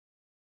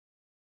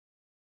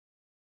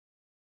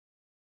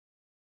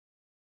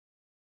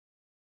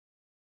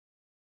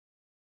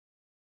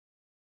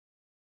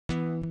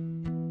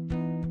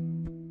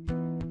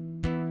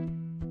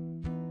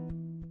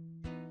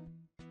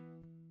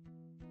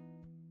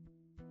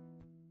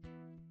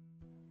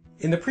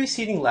In the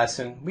preceding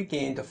lesson, we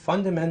gained a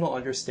fundamental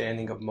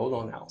understanding of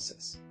modal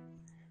analysis.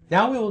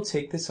 Now we will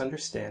take this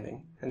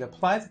understanding and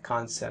apply the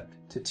concept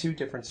to two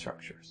different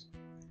structures.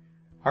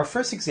 Our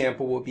first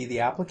example will be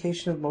the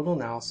application of modal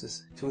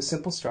analysis to a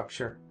simple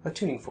structure, a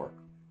tuning fork.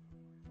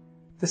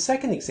 The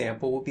second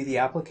example will be the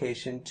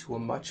application to a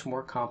much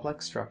more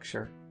complex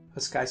structure, a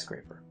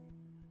skyscraper.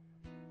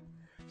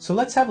 So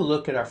let's have a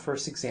look at our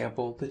first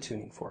example, the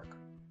tuning fork.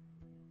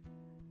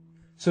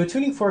 So a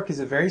tuning fork is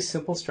a very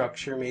simple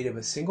structure made of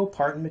a single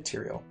part and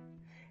material,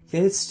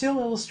 yet it still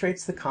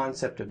illustrates the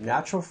concept of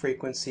natural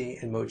frequency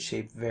and mode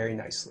shape very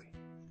nicely.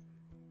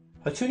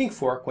 A tuning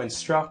fork, when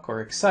struck or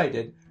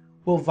excited,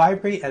 will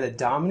vibrate at a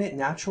dominant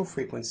natural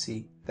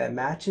frequency that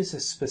matches a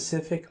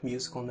specific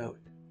musical note.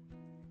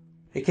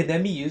 It can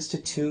then be used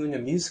to tune a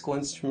musical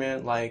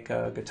instrument like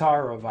a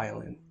guitar or a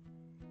violin.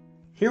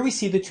 Here we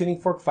see the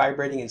tuning fork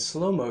vibrating in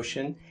slow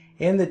motion,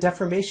 and the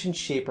deformation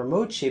shape or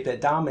mode shape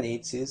that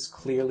dominates is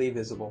clearly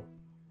visible.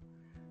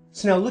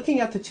 So now,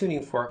 looking at the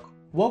tuning fork,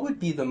 what would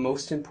be the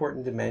most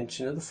important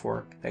dimension of the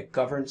fork that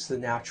governs the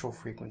natural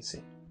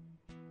frequency?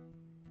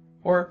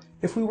 Or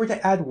if we were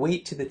to add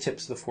weight to the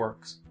tips of the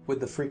forks,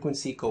 would the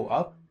frequency go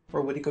up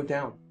or would it go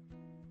down?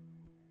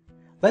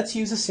 Let's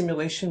use a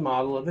simulation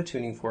model of a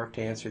tuning fork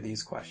to answer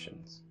these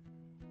questions.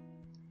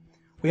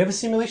 We have a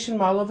simulation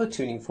model of a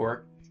tuning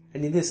fork,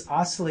 and it is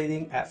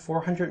oscillating at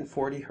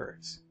 440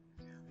 Hz.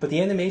 But the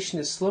animation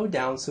is slowed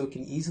down so it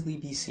can easily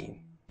be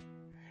seen.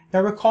 Now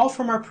recall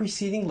from our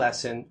preceding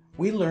lesson,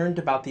 we learned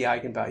about the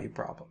eigenvalue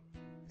problem.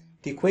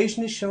 The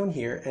equation is shown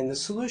here, and the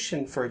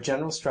solution for a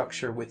general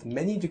structure with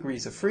many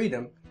degrees of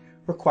freedom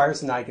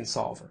requires an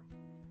eigensolver.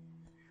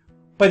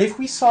 But if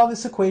we solve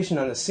this equation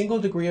on a single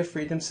degree of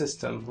freedom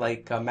system,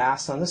 like a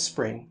mass on a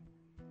spring,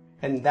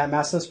 and that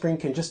mass on a spring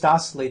can just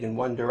oscillate in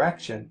one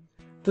direction,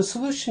 the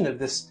solution of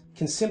this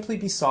can simply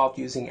be solved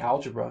using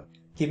algebra,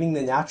 giving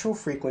the natural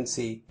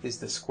frequency is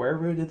the square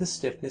root of the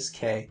stiffness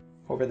k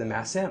over the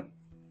mass m.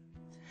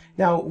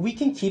 Now, we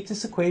can keep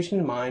this equation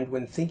in mind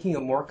when thinking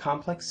of more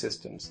complex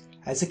systems,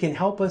 as it can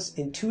help us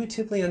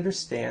intuitively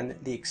understand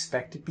the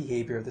expected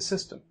behavior of the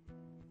system.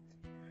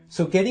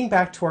 So getting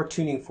back to our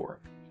tuning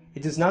fork,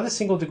 it is not a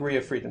single degree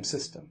of freedom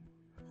system,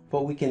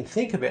 but we can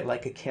think of it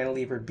like a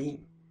cantilevered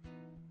beam,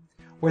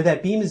 where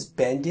that beam is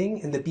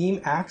bending and the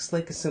beam acts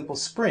like a simple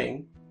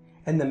spring,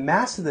 and the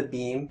mass of the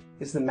beam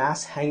is the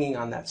mass hanging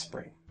on that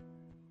spring.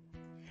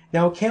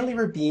 Now a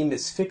cantilever beam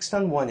is fixed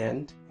on one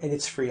end and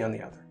it's free on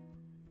the other.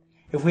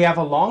 If we have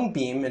a long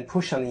beam and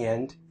push on the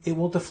end, it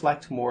will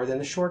deflect more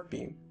than a short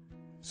beam.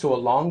 So a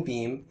long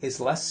beam is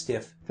less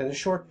stiff than a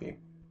short beam.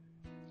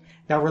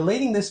 Now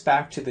relating this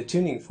back to the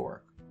tuning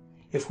fork,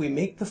 if we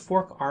make the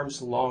fork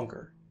arms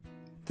longer,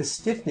 the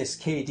stiffness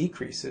k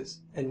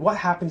decreases, and what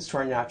happens to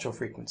our natural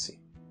frequency?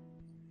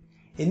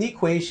 In the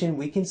equation,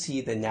 we can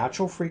see the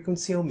natural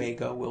frequency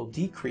omega will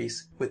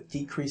decrease with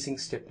decreasing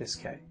stiffness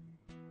k.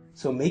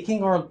 So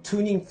making our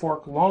tuning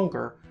fork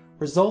longer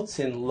results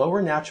in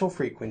lower natural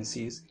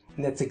frequencies,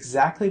 and that's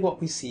exactly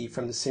what we see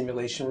from the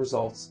simulation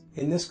results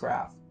in this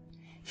graph.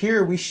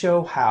 Here we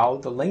show how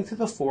the length of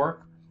the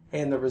fork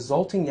and the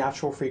resulting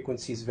natural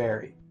frequencies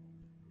vary.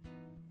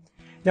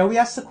 Now we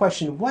ask the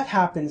question, what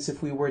happens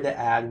if we were to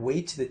add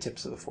weight to the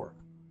tips of the fork?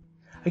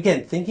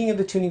 Again, thinking of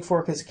the tuning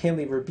fork as a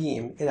cantilever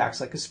beam, it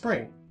acts like a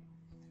spring.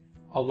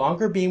 A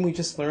longer beam, we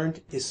just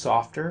learned, is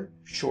softer,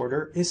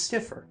 shorter is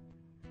stiffer.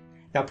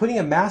 Now putting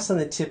a mass on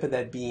the tip of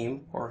that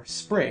beam, or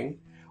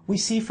spring, we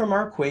see from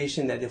our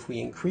equation that if we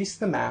increase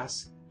the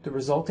mass, the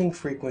resulting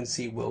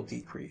frequency will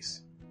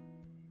decrease.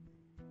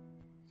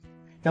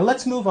 Now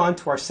let's move on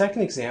to our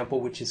second example,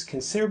 which is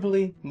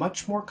considerably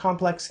much more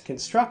complex in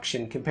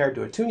construction compared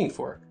to a tuning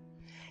fork.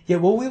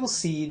 Yet what we will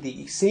see,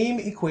 the same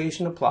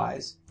equation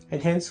applies,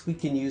 and hence we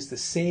can use the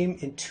same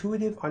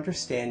intuitive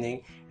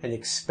understanding and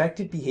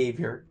expected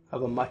behavior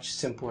of a much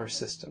simpler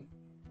system.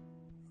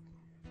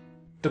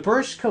 The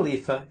Burj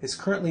Khalifa is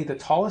currently the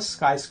tallest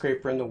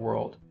skyscraper in the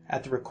world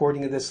at the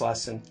recording of this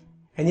lesson,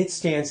 and it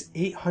stands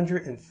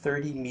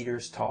 830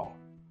 meters tall.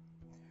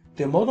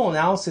 The modal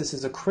analysis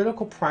is a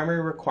critical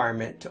primary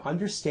requirement to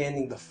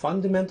understanding the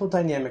fundamental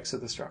dynamics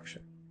of the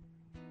structure.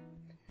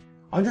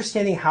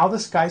 Understanding how the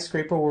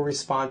skyscraper will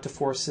respond to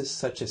forces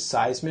such as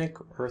seismic,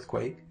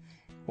 earthquake,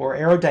 or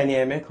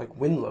aerodynamic, like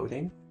wind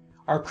loading,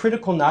 are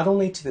critical not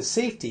only to the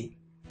safety,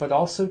 but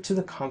also to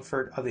the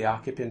comfort of the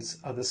occupants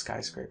of the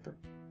skyscraper.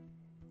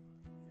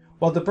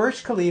 While the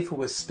Burj Khalifa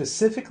was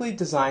specifically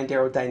designed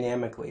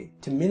aerodynamically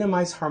to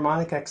minimize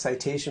harmonic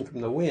excitation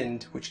from the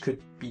wind, which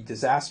could be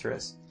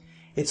disastrous,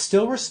 it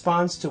still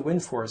responds to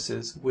wind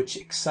forces which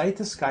excite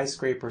the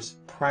skyscraper's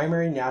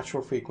primary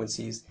natural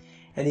frequencies,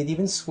 and it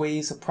even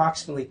sways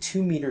approximately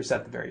 2 meters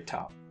at the very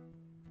top.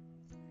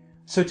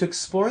 So to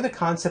explore the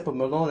concept of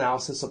modal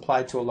analysis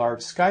applied to a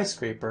large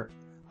skyscraper,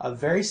 a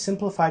very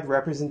simplified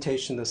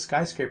representation of the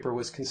skyscraper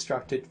was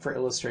constructed for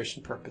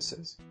illustration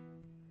purposes.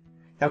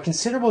 Now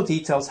considerable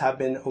details have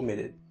been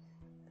omitted.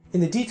 In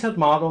the detailed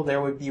model,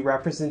 there would be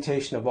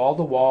representation of all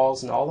the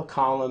walls and all the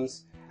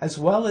columns, as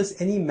well as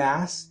any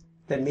mass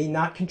that may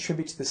not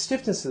contribute to the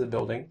stiffness of the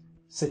building,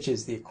 such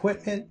as the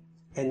equipment,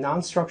 and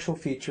non-structural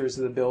features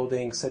of the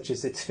building, such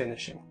as its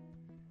finishing.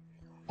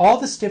 All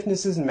the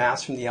stiffnesses and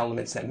mass from the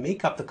elements that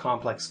make up the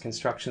complex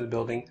construction of the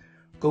building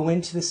go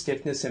into the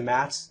stiffness and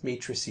mass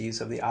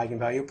matrices of the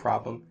eigenvalue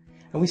problem,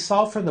 and we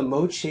solve for the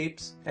mode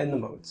shapes and the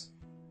modes.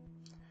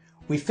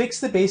 We fix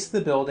the base of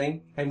the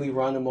building and we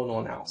run a modal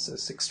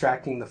analysis,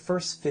 extracting the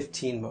first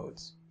 15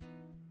 modes.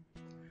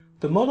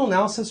 The modal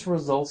analysis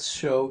results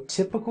show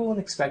typical and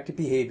expected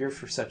behavior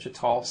for such a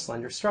tall,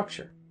 slender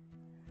structure.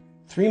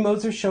 3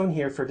 modes are shown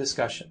here for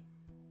discussion.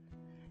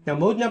 Now,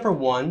 mode number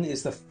 1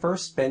 is the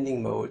first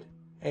bending mode,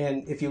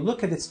 and if you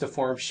look at its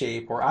deformed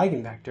shape or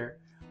eigenvector,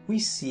 we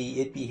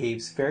see it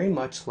behaves very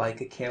much like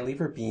a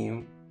cantilever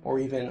beam or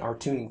even our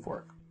tuning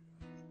fork.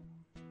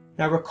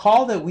 Now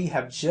recall that we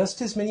have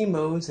just as many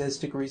modes as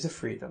degrees of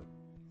freedom,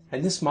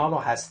 and this model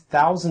has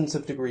thousands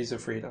of degrees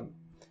of freedom.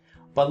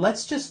 But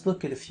let's just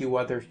look at a few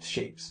other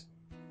shapes.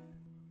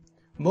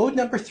 Mode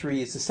number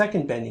 3 is the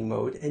second bending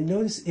mode, and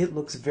notice it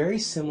looks very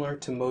similar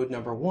to mode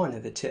number 1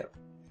 at the tip.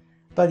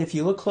 But if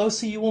you look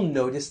closely, you will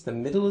notice the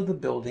middle of the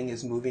building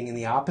is moving in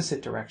the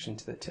opposite direction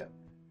to the tip.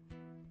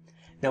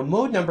 Now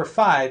mode number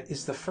 5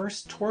 is the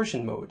first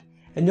torsion mode,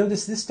 and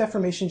notice this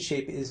deformation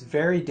shape is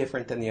very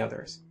different than the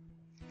others.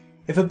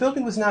 If a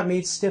building was not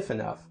made stiff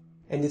enough,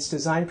 and its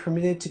design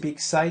permitted to be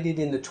excited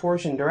in the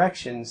torsion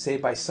direction, say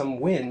by some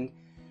wind,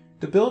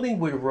 the building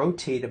would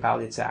rotate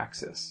about its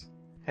axis.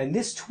 And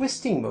this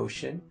twisting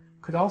motion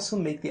could also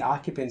make the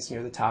occupants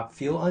near the top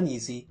feel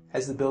uneasy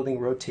as the building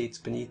rotates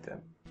beneath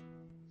them.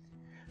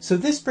 So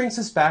this brings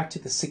us back to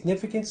the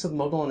significance of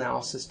modal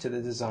analysis to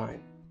the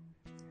design.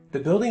 The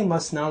building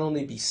must not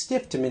only be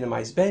stiff to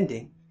minimize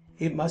bending,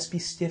 it must be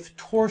stiff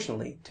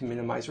torsionally to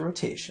minimize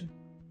rotation.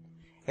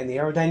 And the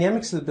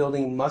aerodynamics of the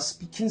building must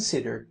be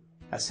considered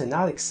as to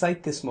not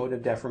excite this mode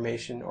of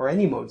deformation or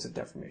any modes of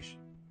deformation.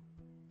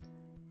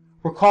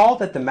 Recall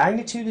that the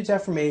magnitude of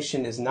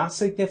deformation is not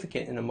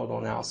significant in a modal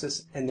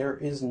analysis, and there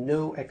is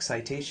no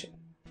excitation.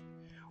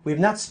 We have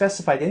not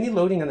specified any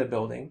loading on the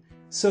building,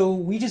 so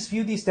we just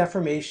view these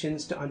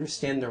deformations to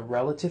understand their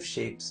relative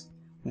shapes,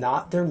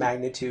 not their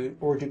magnitude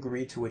or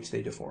degree to which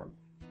they deform.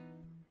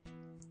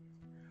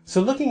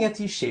 So looking at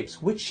these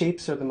shapes, which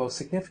shapes are the most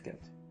significant?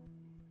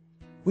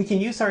 We can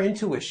use our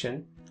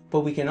intuition,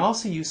 but we can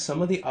also use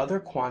some of the other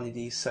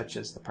quantities such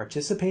as the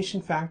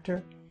participation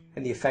factor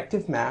and the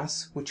effective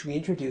mass, which we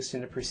introduced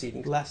in a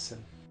preceding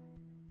lesson.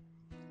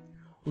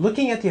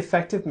 Looking at the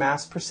effective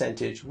mass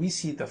percentage, we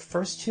see the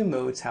first 2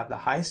 modes have the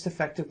highest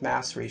effective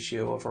mass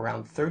ratio of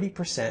around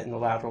 30% in the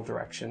lateral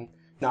direction,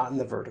 not in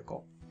the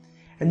vertical.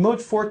 And mode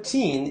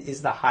 14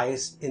 is the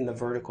highest in the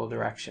vertical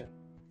direction.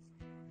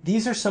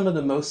 These are some of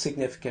the most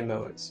significant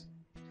modes.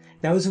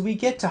 Now, as we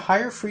get to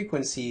higher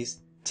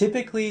frequencies,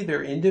 typically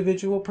their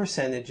individual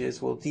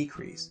percentages will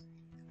decrease,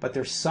 but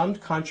their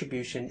summed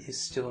contribution is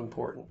still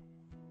important.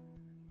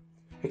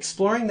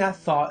 Exploring that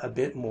thought a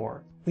bit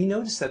more, we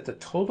notice that the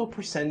total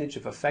percentage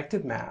of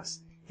effective mass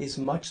is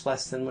much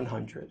less than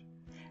 100.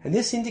 And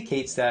this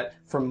indicates that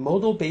for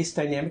modal-based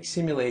dynamic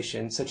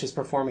simulation, such as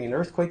performing an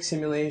earthquake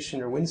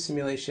simulation or wind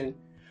simulation,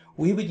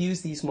 we would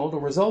use these modal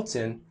results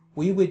in,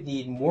 we would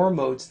need more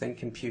modes than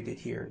computed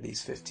here,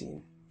 these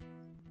 15.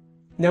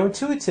 Now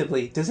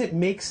intuitively, does it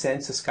make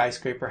sense a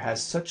skyscraper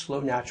has such low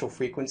natural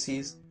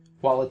frequencies,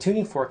 while a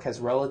tuning fork has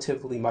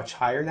relatively much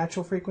higher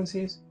natural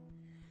frequencies?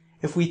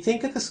 If we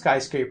think of the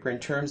skyscraper in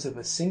terms of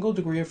a single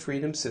degree of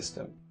freedom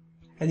system,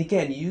 and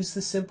again use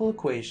the simple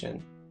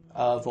equation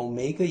of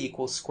omega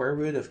equals square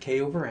root of k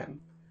over m,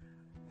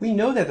 we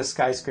know that the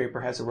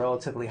skyscraper has a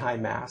relatively high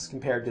mass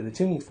compared to the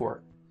tuning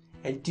fork,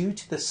 and due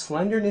to the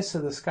slenderness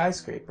of the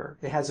skyscraper,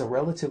 it has a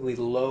relatively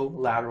low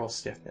lateral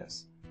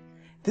stiffness.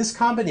 This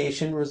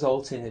combination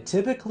results in a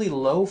typically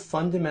low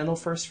fundamental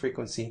first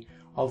frequency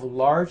of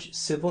large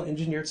civil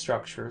engineered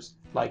structures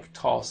like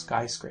tall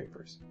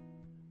skyscrapers.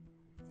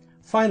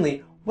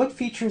 Finally, what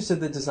features of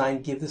the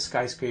design give the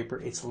skyscraper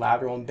its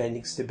lateral and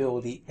bending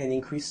stability and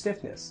increased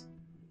stiffness?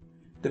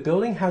 The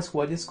building has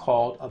what is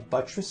called a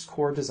buttressed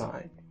core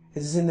design. It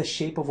is in the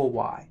shape of a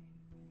Y.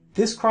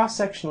 This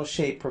cross-sectional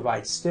shape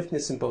provides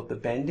stiffness in both the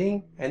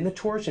bending and the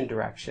torsion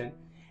direction,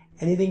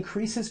 and it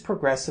increases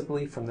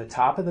progressively from the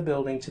top of the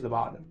building to the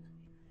bottom.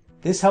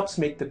 This helps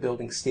make the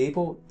building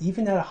stable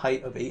even at a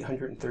height of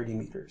 830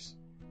 meters.